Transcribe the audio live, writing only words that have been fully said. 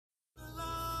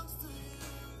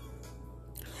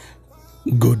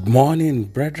Good morning,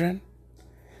 brethren.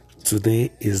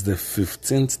 Today is the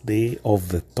 15th day of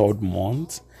the third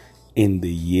month in the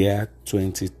year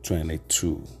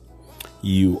 2022.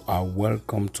 You are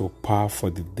welcome to Power for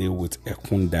the Day with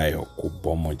Ekundayo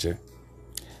Obomoje.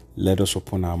 Let us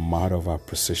open our mouth of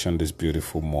appreciation this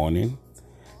beautiful morning.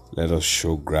 Let us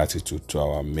show gratitude to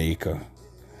our Maker.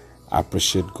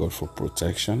 Appreciate God for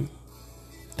protection.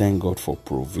 Thank God for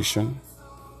provision.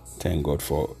 Thank God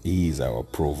for He is our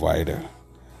provider.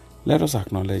 Let us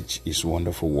acknowledge His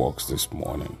wonderful works this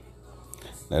morning.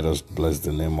 Let us bless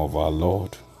the name of our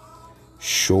Lord.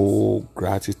 Show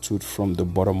gratitude from the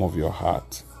bottom of your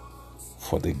heart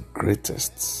for the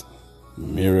greatest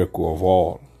miracle of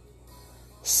all,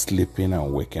 sleeping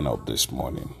and waking up this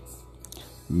morning.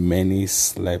 Many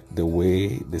slept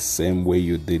the same way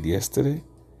you did yesterday,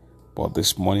 but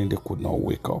this morning they could not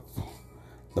wake up.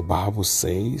 The Bible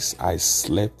says, I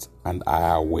slept and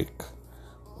I awake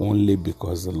only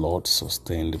because the Lord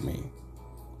sustained me.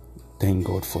 Thank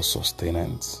God for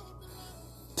sustenance.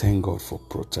 Thank God for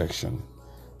protection.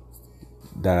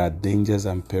 There are dangers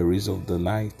and perils of the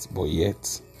night, but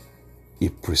yet He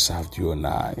preserved you and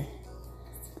I.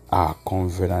 Our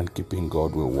covenant keeping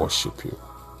God will worship you.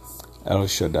 El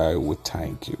Shaddai will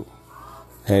thank you.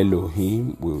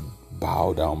 Elohim will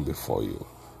bow down before you.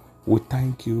 We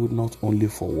thank you not only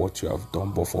for what you have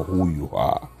done, but for who you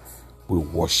are. We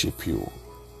worship you.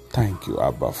 Thank you,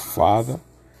 Abba Father.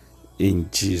 In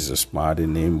Jesus' mighty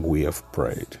name we have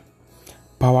prayed.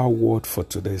 Power word for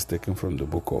today is taken from the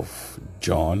book of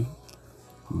John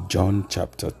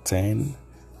chapter 10,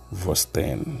 verse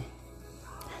 10.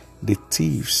 The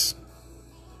thief's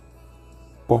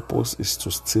purpose is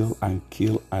to steal and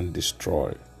kill and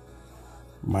destroy.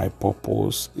 My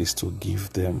purpose is to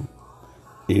give them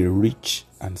a rich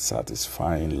and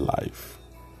satisfying life.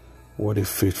 What a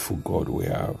faithful God we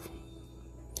have.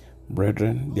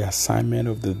 Brethren, the assignment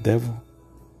of the devil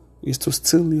is to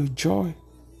steal your joy,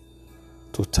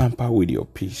 to tamper with your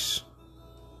peace,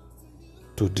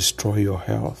 to destroy your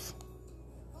health,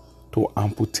 to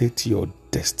amputate your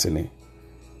destiny,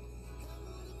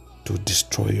 to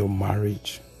destroy your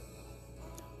marriage,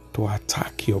 to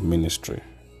attack your ministry.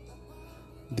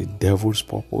 The devil's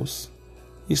purpose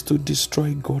is to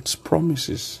destroy God's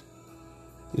promises,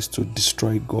 is to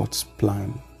destroy God's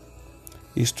plan,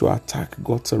 is to attack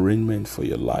God's arrangement for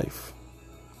your life,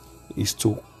 is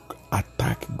to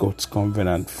attack God's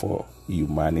covenant for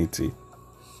humanity.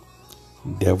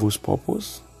 Devil's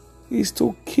purpose is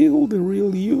to kill the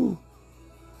real you,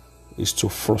 is to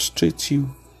frustrate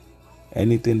you.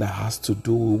 Anything that has to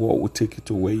do with what will take you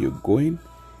to where you're going,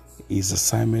 his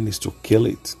assignment is to kill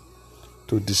it,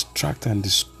 to distract and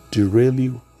derail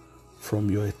you from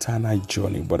your eternal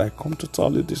journey. But I come to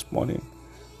tell you this morning,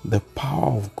 the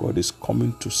power of God is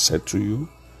coming to settle you,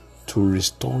 to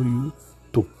restore you,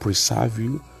 to preserve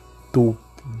you, to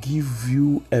give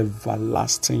you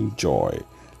everlasting joy.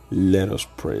 Let us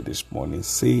pray this morning.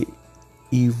 Say,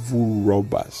 evil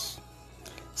robbers.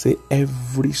 Say,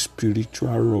 every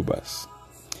spiritual robbers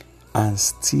and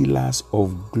stealers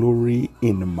of glory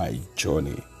in my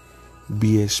journey,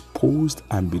 be exposed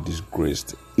and be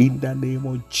disgraced in the name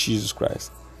of Jesus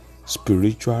Christ.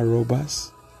 Spiritual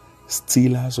robbers,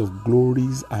 stealers of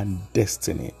glories and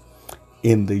destiny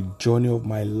in the journey of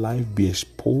my life, be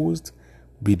exposed,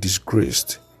 be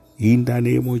disgraced in the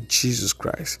name of Jesus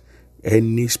Christ.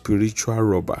 Any spiritual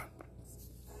robber,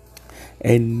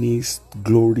 any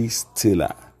glory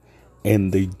stealer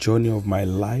in the journey of my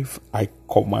life, I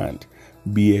command,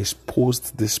 be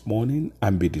exposed this morning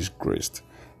and be disgraced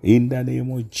in the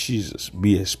name of Jesus.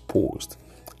 Be exposed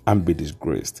and be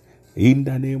disgraced in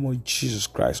the name of Jesus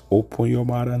Christ. Open your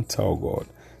mouth and tell God.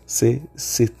 Say,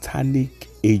 satanic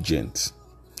agents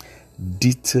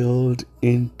detailed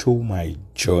into my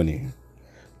journey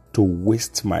to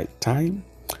waste my time,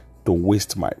 to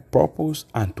waste my purpose,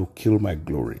 and to kill my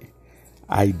glory,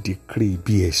 I decree,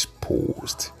 be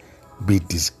exposed, be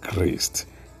disgraced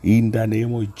in the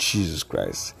name of Jesus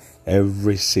Christ.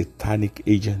 Every satanic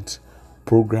agent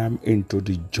programmed into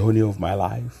the journey of my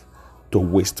life to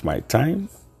waste my time,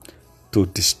 to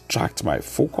distract my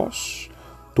focus,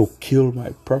 to kill my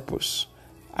purpose,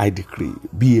 I decree,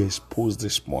 be exposed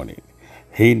this morning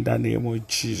in the name of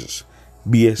Jesus.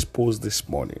 Be exposed this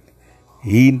morning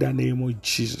in the name of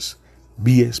Jesus.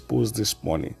 Be exposed this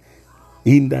morning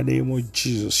in the name of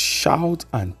Jesus. Shout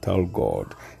and tell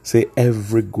God. Say,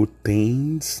 every good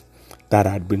things that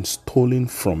had been stolen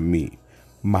from me,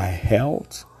 my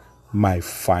health, my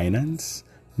finance,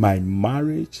 my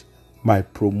marriage, my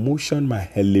promotion, my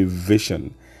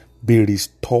elevation, be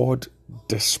restored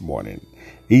this morning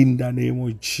in the name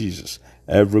of Jesus.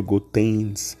 Every good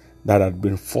things that had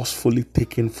been forcefully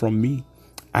taken from me,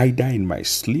 either in my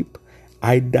sleep,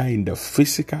 either in the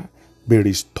physical, be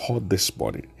restored this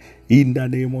morning. In the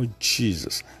name of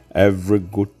Jesus, every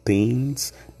good thing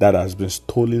that has been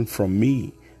stolen from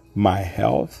me, my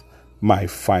health, my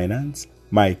finance,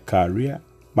 my career,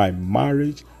 my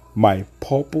marriage, my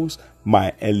purpose,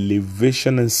 my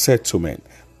elevation and settlement,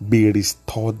 be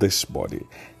restored this morning.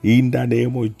 In the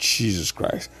name of Jesus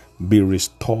Christ, be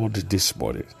restored this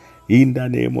morning. In the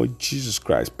name of Jesus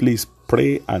Christ, please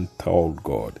pray and tell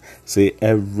God. Say,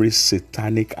 every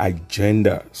satanic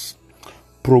agendas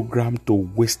programmed to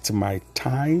waste my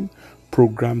time,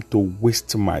 programmed to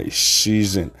waste my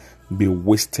season, be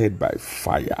wasted by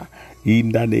fire.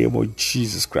 In the name of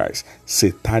Jesus Christ,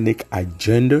 satanic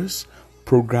agendas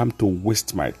programmed to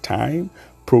waste my time,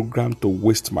 programmed to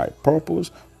waste my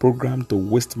purpose, programmed to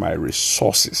waste my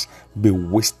resources, be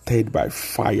wasted by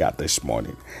fire this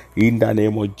morning. In the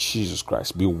name of Jesus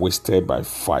Christ, be wasted by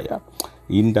fire.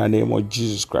 In the name of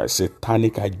Jesus Christ,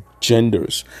 satanic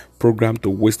agendas programmed to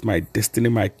waste my destiny,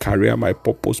 my career, my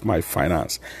purpose, my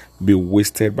finance, be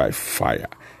wasted by fire.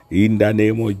 In the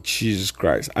name of Jesus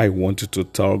Christ, I want you to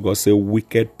tell God, say,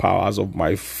 wicked powers of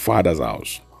my father's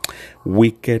house,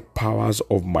 wicked powers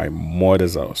of my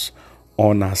mother's house,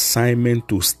 on assignment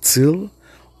to steal,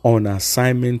 on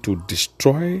assignment to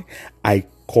destroy, I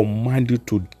command you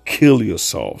to kill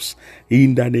yourselves.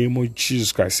 In the name of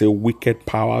Jesus Christ, say, wicked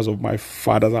powers of my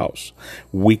father's house,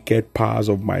 wicked powers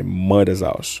of my mother's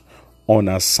house, on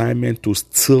assignment to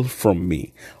steal from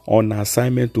me, on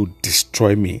assignment to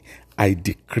destroy me, I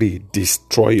decree,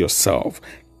 destroy yourself.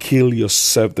 Kill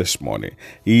yourself this morning.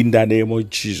 In the name of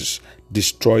Jesus,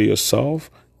 destroy yourself,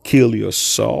 kill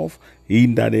yourself.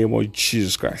 In the name of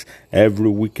Jesus Christ, every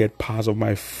wicked powers of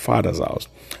my father's house,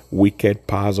 wicked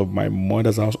powers of my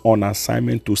mother's house, on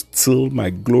assignment to steal my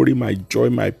glory, my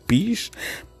joy, my peace,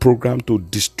 programmed to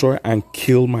destroy and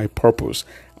kill my purpose,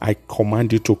 I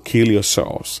command you to kill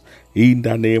yourselves. In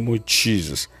the name of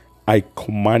Jesus, I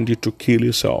command you to kill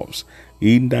yourselves.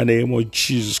 In the name of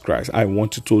Jesus Christ, I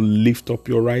want you to lift up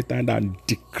your right hand and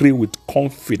decree with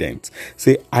confidence.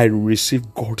 Say, I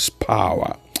receive God's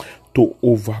power to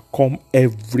overcome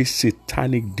every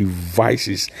satanic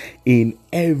devices in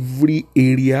every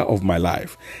area of my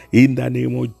life. In the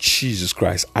name of Jesus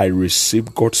Christ, I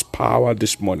receive God's power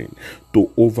this morning to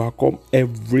overcome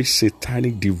every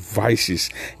satanic devices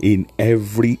in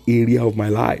every area of my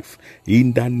life.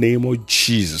 In the name of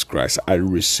Jesus Christ, I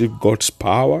receive God's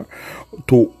power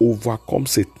to overcome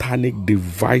satanic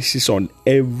devices on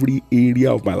every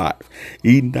area of my life.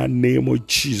 In the name of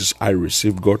Jesus, I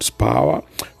receive God's power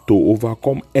to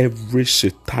overcome every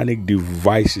satanic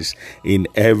devices in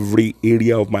every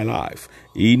area of my life.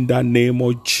 In the name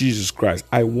of Jesus Christ,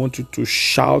 I want you to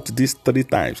shout this 3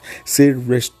 times. Say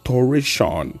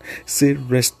restoration. Say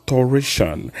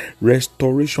restoration.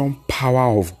 Restoration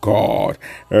power of God.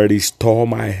 Restore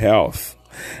my health.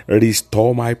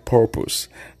 Restore my purpose.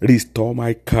 Restore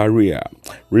my career.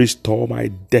 Restore my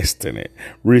destiny.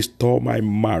 Restore my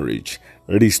marriage.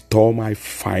 Restore my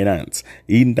finance.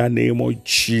 In the name of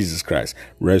Jesus Christ,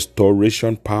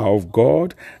 restoration power of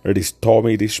God, restore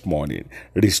me this morning.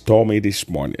 Restore me this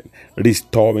morning.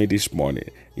 Restore me this morning.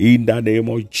 In the name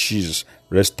of Jesus,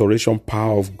 restoration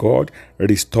power of God,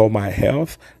 restore my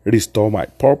health, restore my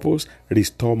purpose,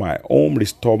 restore my home,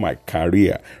 restore my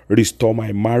career, restore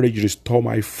my marriage, restore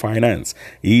my finance.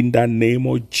 In the name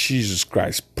of Jesus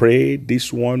Christ, pray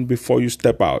this one before you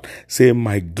step out. Say,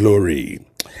 my glory,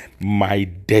 my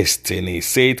destiny.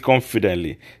 Say it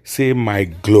confidently. Say, my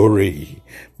glory,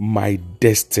 my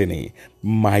destiny,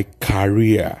 my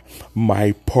career,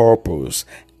 my purpose.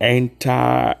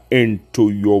 Enter into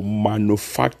your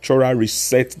manufacturer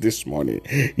reset this morning.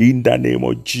 In the name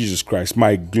of Jesus Christ,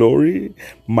 my glory,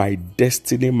 my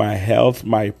destiny, my health,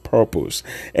 my purpose.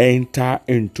 Enter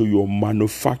into your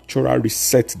manufacturer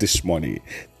reset this morning.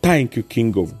 Thank you,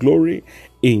 King of Glory.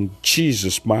 In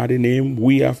Jesus' mighty name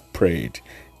we have prayed.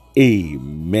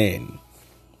 Amen.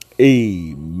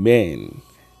 Amen.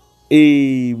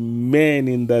 Amen.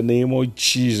 In the name of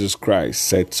Jesus Christ.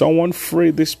 Set someone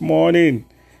free this morning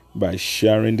by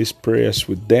sharing these prayers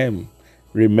with them.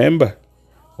 Remember,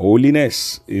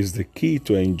 holiness is the key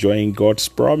to enjoying God's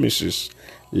promises.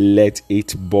 Let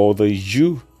it bother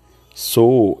you,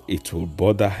 so it will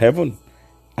bother heaven.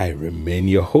 I remain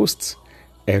your host,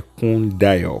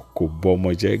 Ekundayo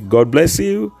Kubomoje. God bless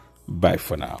you. Bye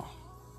for now.